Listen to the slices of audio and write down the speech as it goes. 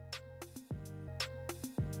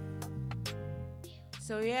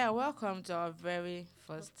So yeah, welcome to our very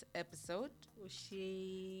first episode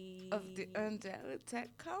Oshé. of the Undiluted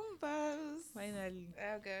Convos. Finally.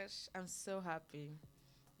 Oh gosh, I'm so happy.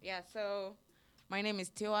 Yeah, so my name is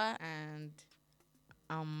Tiwa and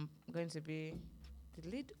I'm going to be the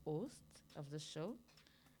lead host of the show,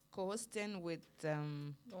 co-hosting with The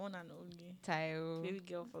one and only. Tayo. Baby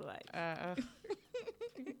girl for life. Uh,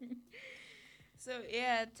 so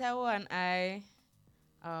yeah, Tayo and I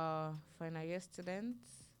are final year students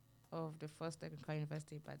of the first technical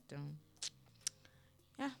university, but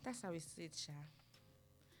yeah, that's how we see it, Sha.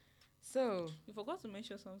 So, You forgot to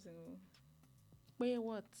mention something. wait,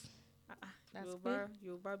 what? That's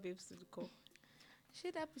Yoruba babes to the core.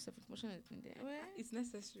 Share that piece of information is in there. Well, It's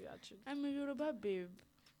necessary actually. I'm a Yoruba babe.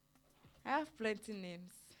 I have plenty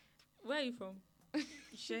names. Where are you from?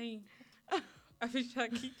 Shane.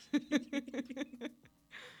 Afishaki.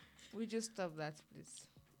 We just stop that, please.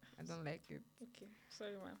 I don't like it. Okay.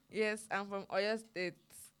 Sorry, ma'am. Yes, I'm from Oyo State.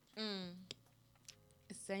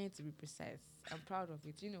 It's saying to be precise. I'm proud of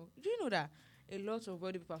it. Do you know that a lot of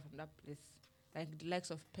wealthy people are from that place? Like the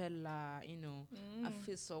likes of Pella,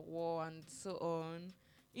 Afiso War and so on.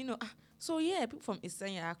 So yeah, people from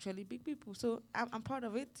Eastern are actually big people. So I'm proud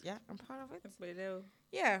of it. Yeah, I'm proud of it.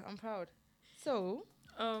 Yeah, I'm proud. So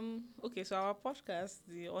Okay, so our podcast,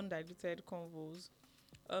 the Undiluted Convos,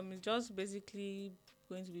 is just basically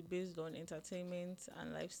going to be based on entertainment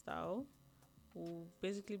and lifestyle. We'll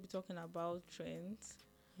basically be talking about trends.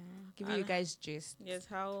 yeah, giving you guys gist. Yes,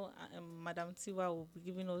 how Madam Tiwa will be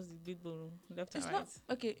giving us the big bone left It's and not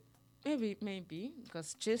right. okay. Maybe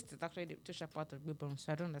because gist is actually the two part of Bibon,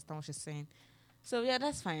 so I don't understand what she's saying. So yeah,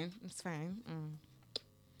 that's fine. It's fine.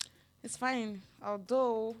 It's fine.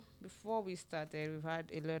 Although before we started, we've had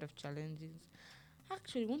a lot of challenges.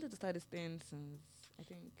 Actually, we wanted to start this thing since I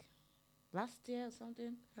think last year or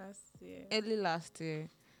something. Early last year.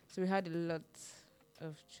 So we had a lot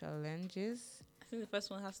of challenges. I think the first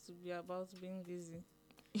one has to be about being lazy.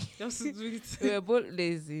 Just to do it. We were both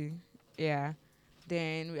lazy. Yeah.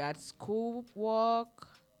 Then we had school work.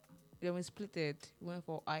 Then we split it. We went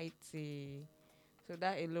for IT. So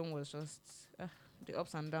that alone was just the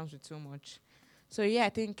ups and downs were too much. So yeah, I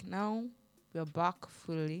think now we're back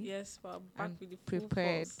fully Yes, we're back and with the full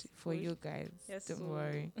prepared force for you guys. Yes, Don't so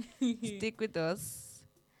worry. Stick with us.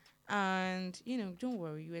 And don't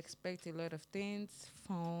worry, you expect a lot of things,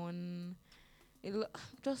 fun.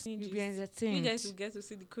 Just you be You entertained. guys will get to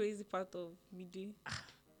see the crazy part of Midi.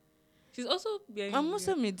 She's also behind I'm the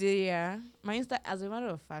also midday, yeah. As a matter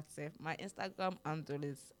of fact, my Instagram handle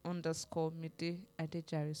is _midday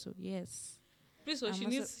Adejare. So yes. Please, so I'm she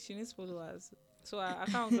also- needs followers. So our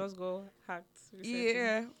account just got hacked recently.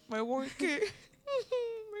 Yeah, my 1K.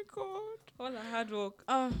 My God. All our hard work.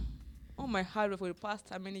 All my hard work for the past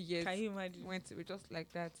how many years Can you imagine? went to be just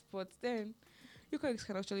like that. But then you guys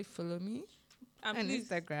can actually follow me And on please,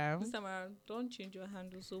 Instagram. this time around, don't change your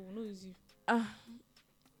handle so we'll know it's you.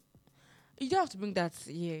 You don't have to bring that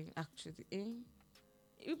here, actually.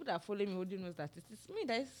 People that follow me already knows that it's me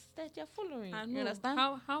that you're following. I know. You understand?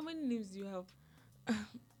 How many names do you have?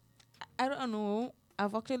 I don't know.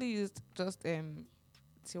 I've actually used just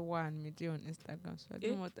Tiwa and Midi on Instagram, so I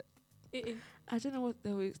don't know what I don't know what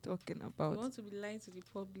the way he's talking about. You want to be lying to the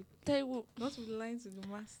public. They will. You want to be lying to the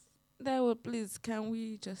mass. Please, can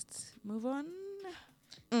we just move on?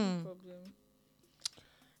 No problem.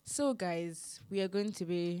 So, guys, we are going to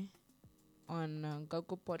be on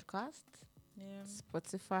Google Podcast,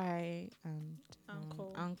 Spotify, and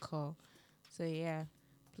Anchor. So, yeah,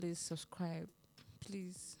 please subscribe.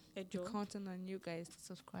 Please, we're counting on you guys to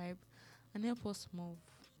subscribe and help us move.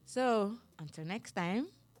 So, until next time,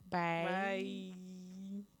 bye. Bye.